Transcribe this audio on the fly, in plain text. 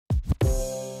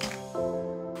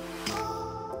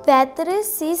The 3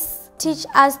 C's teach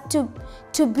us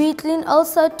to be clean,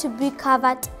 also to be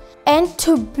covered, and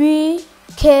to be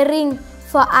caring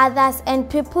for others and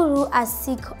people who are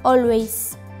sick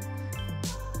always.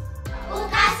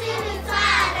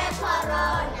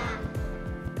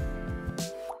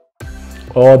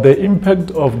 The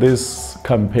impact of this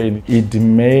campaign, it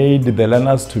made the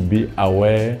learners to be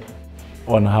aware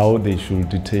on how they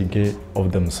should take care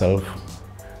of themselves.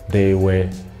 They were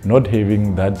not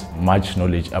having that much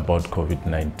knowledge about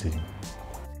COVID-19.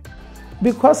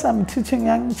 Because I'm teaching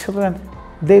young children,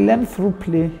 they learn through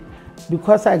play.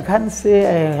 Because I can't say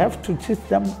I have to teach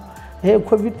them, hey,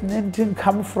 COVID-19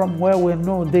 come from where we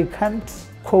know, they can't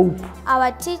cope.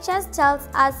 Our teachers tell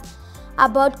us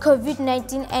about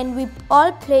COVID-19 and we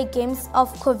all play games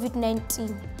of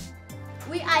COVID-19.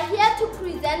 We are here to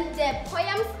present the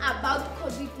poems about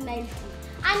COVID-19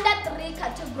 under 3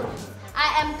 categories.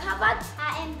 I am covered,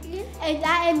 I am clean, and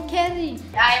I am caring.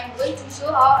 I am going to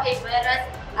show how a virus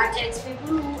attacks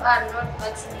people who are not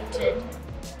vaccinated.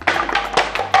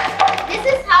 This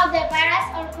is how the virus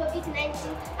or COVID-19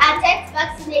 attacks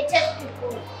vaccinated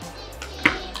people.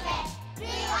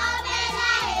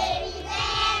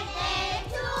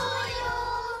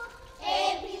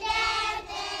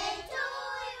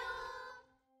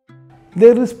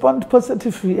 They respond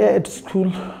positively at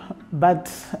school,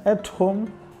 but at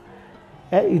home,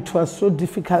 it was so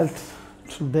difficult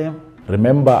to them.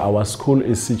 Remember, our school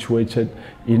is situated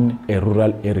in a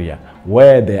rural area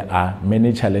where there are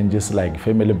many challenges like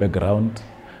family background,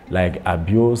 like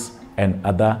abuse and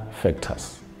other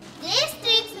factors. These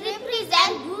streets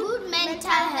represent good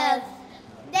mental health.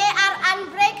 They are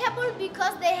unbreakable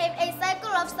because they have a cycle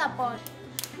of support.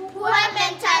 Poor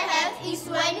mental health is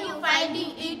when you're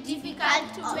finding it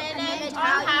difficult to manage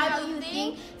how you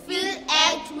think, feel,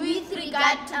 act with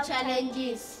regard to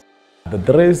challenges. The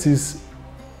 3 C's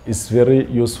is very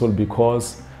useful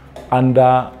because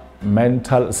under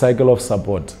mental cycle of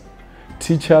support,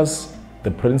 teachers,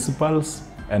 the principals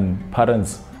and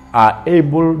parents are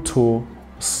able to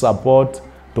support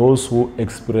those who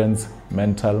experience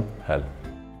mental health.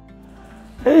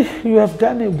 Hey, you have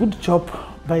done a good job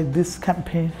by this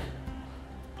campaign.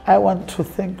 I want to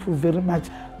thank you very much.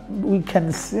 We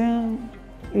can sing,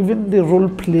 even the role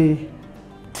play,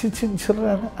 teaching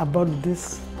children about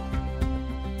this.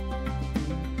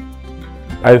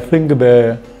 I think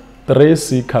the 3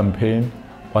 C campaign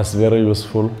was very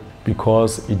useful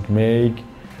because it made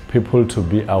people to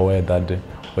be aware that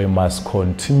we must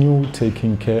continue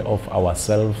taking care of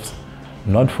ourselves,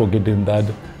 not forgetting that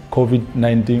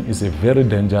COVID-19 is a very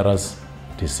dangerous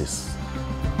disease.